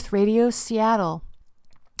Hollow Earth Radio, Seattle.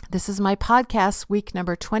 This is my podcast, week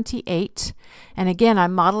number 28. And again,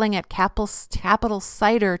 I'm modeling at Capital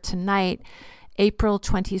Cider tonight, April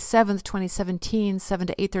 27th, 2017, 7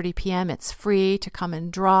 to 8:30 p.m. It's free to come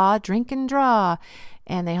and drink and draw.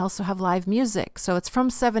 And they also have live music. So it's from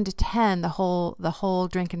 7 to 10, the whole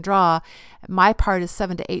drink and draw. My part is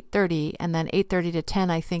 7 to 8:30, and then 8:30 to 10,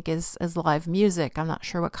 I think, is live music. I'm not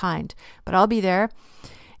sure what kind, but I'll be there.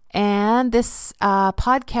 And this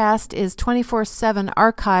podcast is 24/7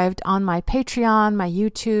 archived on my Patreon, my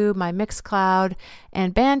YouTube, my mixcloud,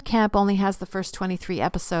 and Bandcamp only has the first 23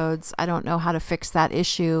 episodes. I don't know how to fix that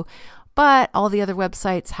issue, but all the other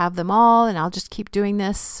websites have them all, and I'll just keep doing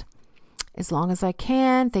this as long as I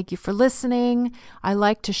can. Thank you for listening. I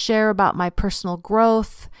like to share about my personal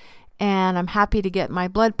growth, and I'm happy to get my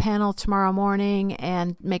blood panel tomorrow morning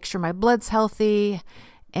and make sure my blood's healthy.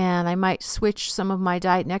 And I might switch some of my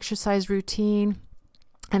diet and exercise routine.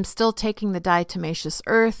 I'm still taking the diatomaceous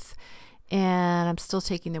earth, and I'm still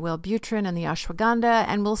taking the Wellbutrin and the ashwagandha,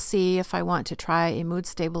 and we'll see if I want to try a mood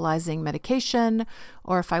stabilizing medication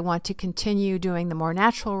or if I want to continue doing the more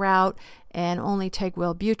natural route and only take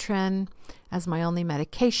Wellbutrin as my only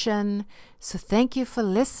medication. So thank you for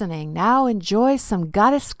listening. Now enjoy some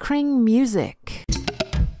Goddess KRING music.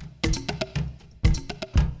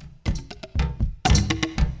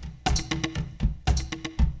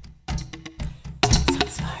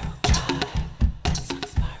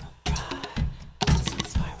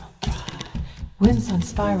 Winds on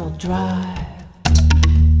Spiral Drive.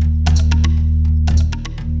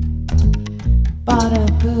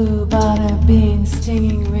 Bada boo, bada bing,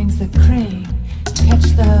 stinging rings the kring.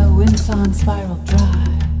 Catch the winds on Spiral Drive.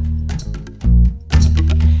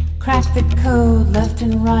 Crack the code, left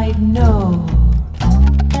and right node.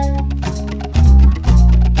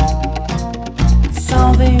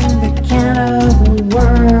 Solving the can of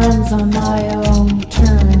worms on my own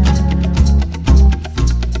turn.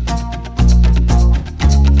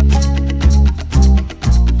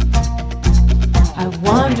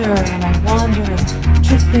 And I wander,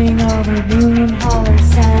 tripping over moon hollers,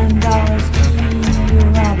 sand dollars,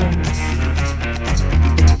 robbers.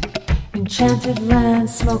 Enchanted land,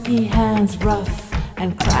 smoky hands, rough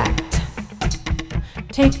and cracked.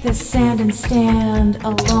 Take the sand and stand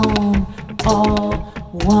alone, all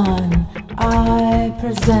one. I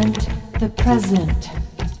present the present,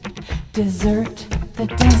 desert the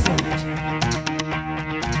desert.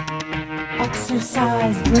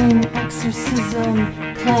 Exercise, bring exorcism,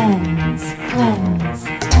 cleanse, cleanse,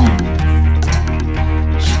 cleanse.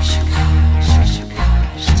 Shakshaka, shakshaka,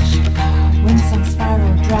 shakshaka. Winds on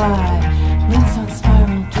spiral drive, winds on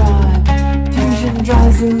spiral drive. Fusion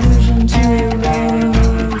drives illusion to erosion.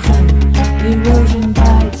 Erosion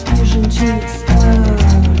guides fusion to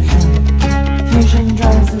explosion. Fusion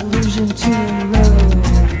drives illusion to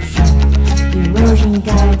erosion. Erosion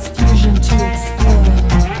guides fusion to explosion.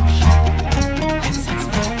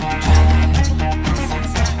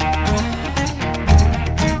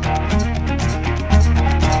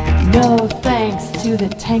 No thanks to the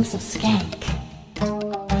tanks of skank.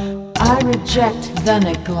 I reject the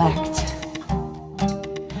neglect.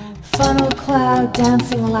 Funnel cloud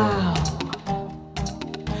dancing loud.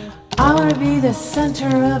 I wanna be the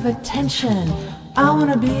center of attention. I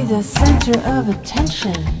wanna be the center of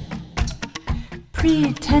attention.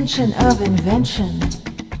 Pre-tension of invention.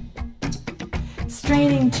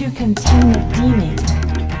 Straining to contain the demon.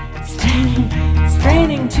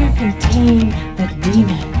 Straining to contain the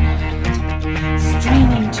demon.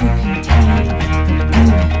 Straining to contain the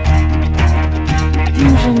demon.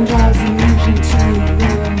 Fusion drives illusion to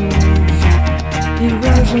erosion.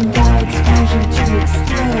 Erosion guides fusion to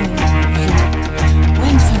explosion.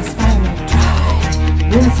 Winds on spiral drive.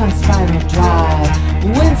 Winds on spiral drive.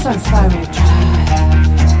 Winds on spiral drive.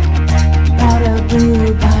 Bada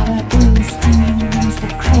boo, bada boom, steaming rings the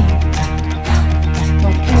crane.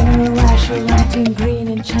 Volcano ash erupting green,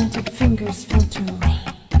 enchanted fingers filter rain.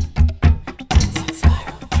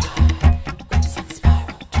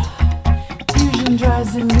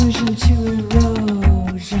 Drives illusion to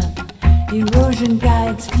erosion. Erosion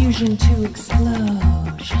guides fusion to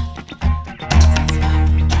explosion.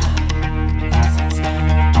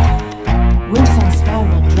 Winds on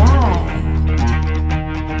spiral drive.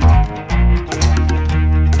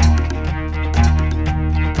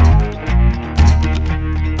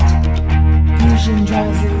 Fusion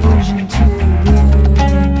drives illusion to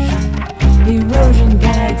erosion. Erosion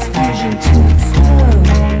guides fusion to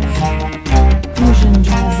explosion. Fusion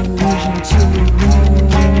drives illusion to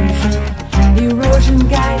erosion. Erosion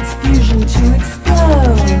guides fusion to explosion.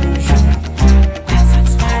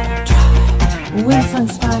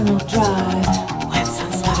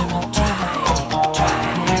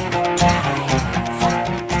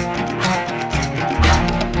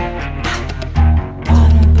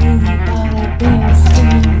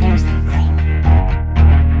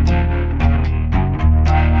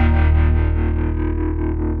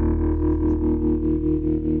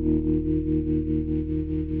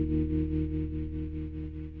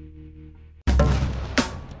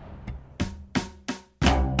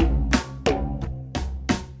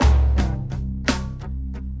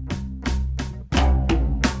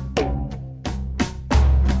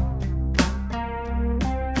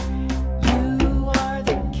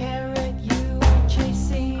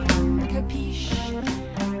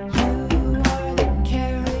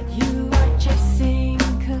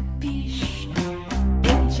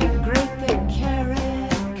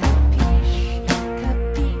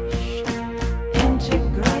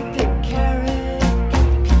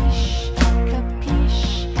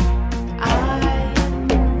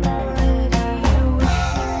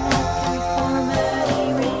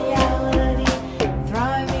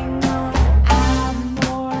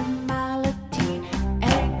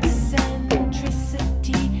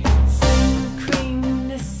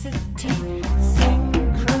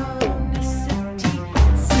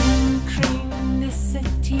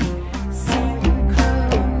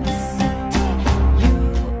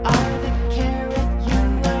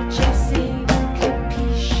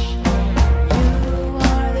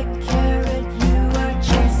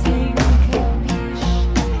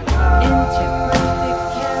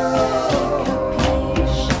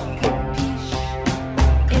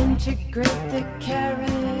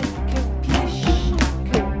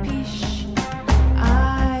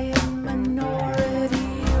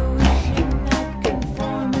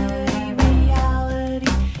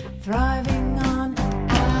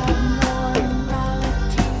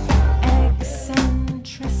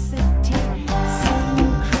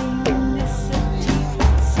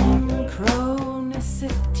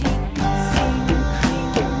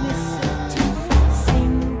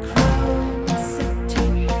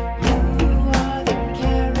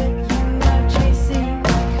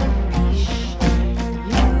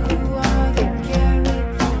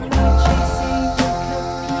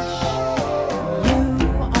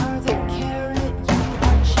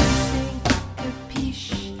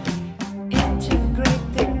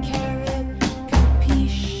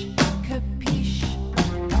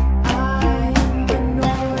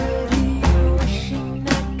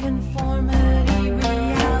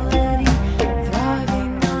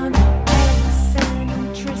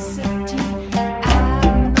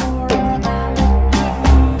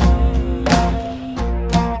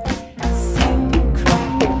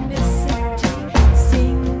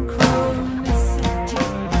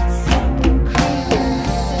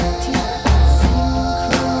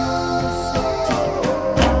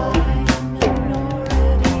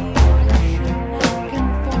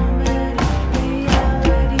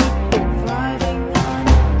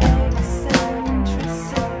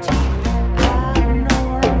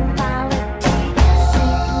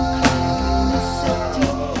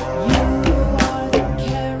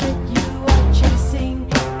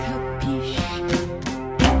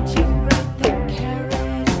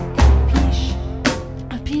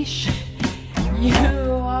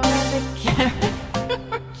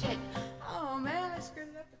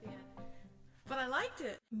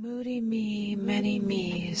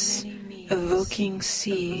 me's, evoking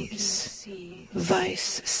seas.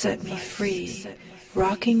 Vice set me free,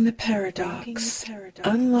 rocking the paradox,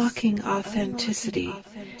 unlocking authenticity,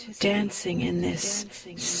 dancing in this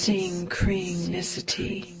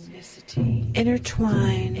synchronicity.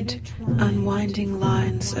 Intertwined, unwinding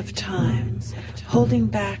lines of time, holding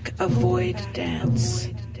back a void dance,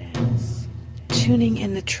 tuning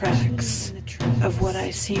in the tracks of what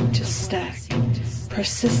I seem to stack,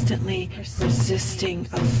 persistently resisting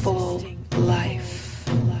a full life.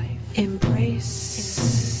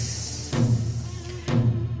 Embrace,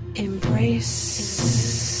 embrace,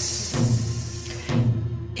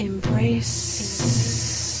 embrace,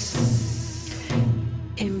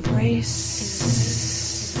 embrace,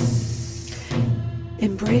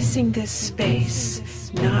 embracing this space,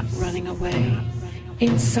 not running away.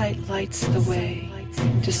 Insight lights the way,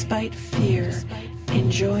 despite fear,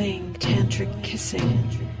 enjoying tantric kissing,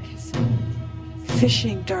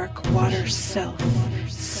 fishing dark water self,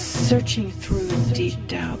 searching through deep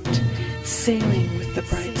doubt, sailing with the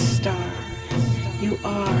bright star. You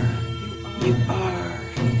are, you are,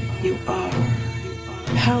 you are.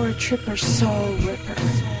 Power tripper, soul ripper,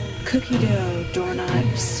 cookie dough,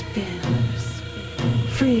 doorknob spin.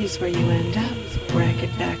 Freeze where you end up, rack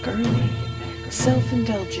it back early.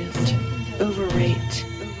 Self-indulgent, overrate,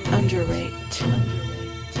 underrate.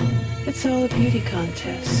 It's all a beauty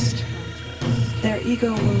contest. Their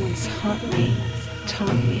ego wounds haunt me,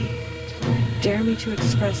 taunt me, dare me to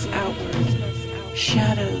express outward.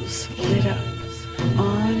 Shadows lit up,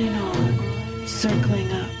 on and on,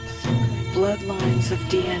 circling up. Bloodlines of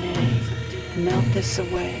DNA, melt this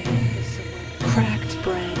away. Cracked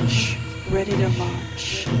branch, ready to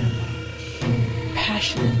launch.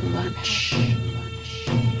 Passionate lunch.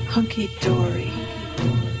 Hunky-dory,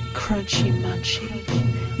 crunchy munchy.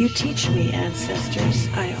 You teach me, ancestors,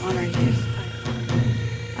 I honor you.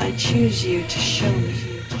 I choose you to show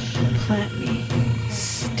me, plant me,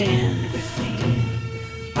 stand with me.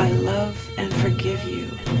 I love and forgive you,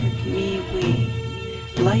 me, we.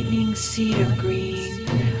 Lightning seed of green,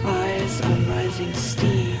 eyes on rising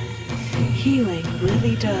steam. Healing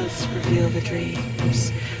really does reveal the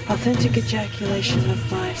dreams. Authentic ejaculation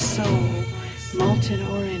of my soul, molten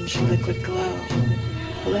orange liquid glow.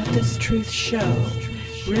 Let this truth show,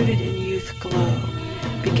 rooted in youth glow.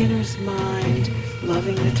 Beginner's mind,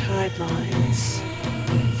 loving the tide lines.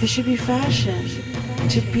 There should be fashion,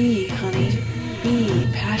 to be, honey, be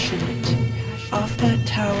passionate. Off that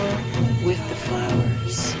tower with the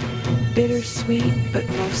flowers. Bittersweet, but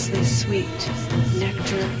mostly sweet.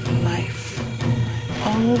 Nectar, life.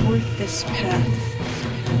 All worth this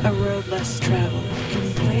path. A road less traveled.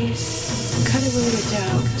 Embrace. Cut away the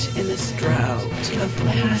doubt in this drought of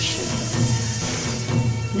passion.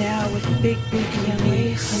 Now with big,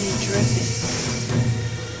 yummy honey dripping.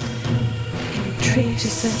 Treat to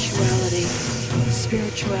sensuality,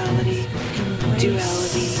 spirituality,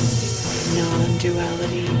 duality,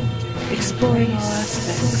 non-duality, exploring all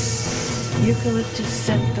aspects. Eucalyptus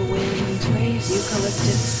scent the wind,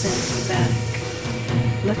 eucalyptus scent back.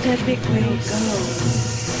 Let that big whale go.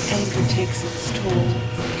 Anger takes its toll.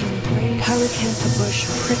 Pyracantha bush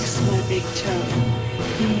pricks my big toe.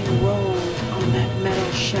 Being rolled on that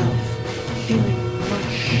metal shelf, feeling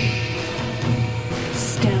mush.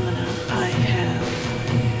 Stamina I have.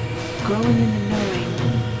 Growing in the knowing,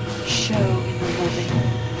 show in the loving.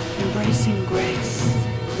 Embracing grace,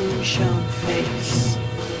 moonshone face.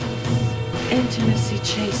 Intimacy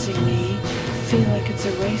chasing me, feel like it's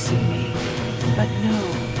erasing me, but no.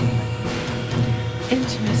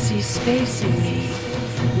 Intimacy spacing me,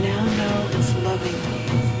 now know it's loving me.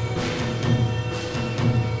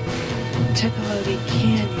 Tecolote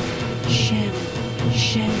Canyon, Shannon,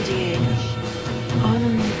 San Diego.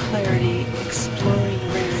 Honoring clarity, exploring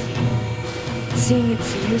rarity. Seeing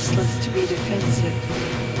it's useless to be defensive,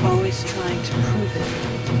 always trying to prove it.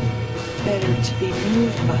 Better to be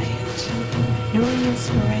moved by it. Knowing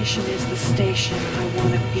inspiration is the station I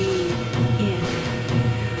want to be in.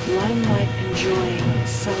 Limelight enjoying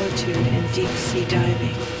solitude and deep sea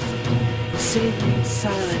diving. Savoring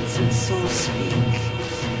silence and soul speak.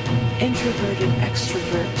 Introverted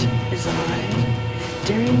extrovert is I.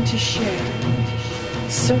 Daring to share.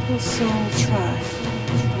 Circle soul tribe.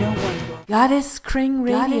 No one. Goddess KRING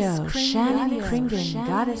Radio, Shannon Kringen,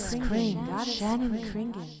 Goddess KRING, Shannon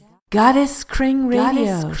Kringen. Goddess KRING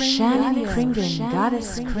Radio, Shannon Kringen,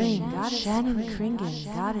 Goddess KRING, Shannon Kringen,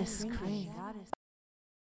 Goddess KRING.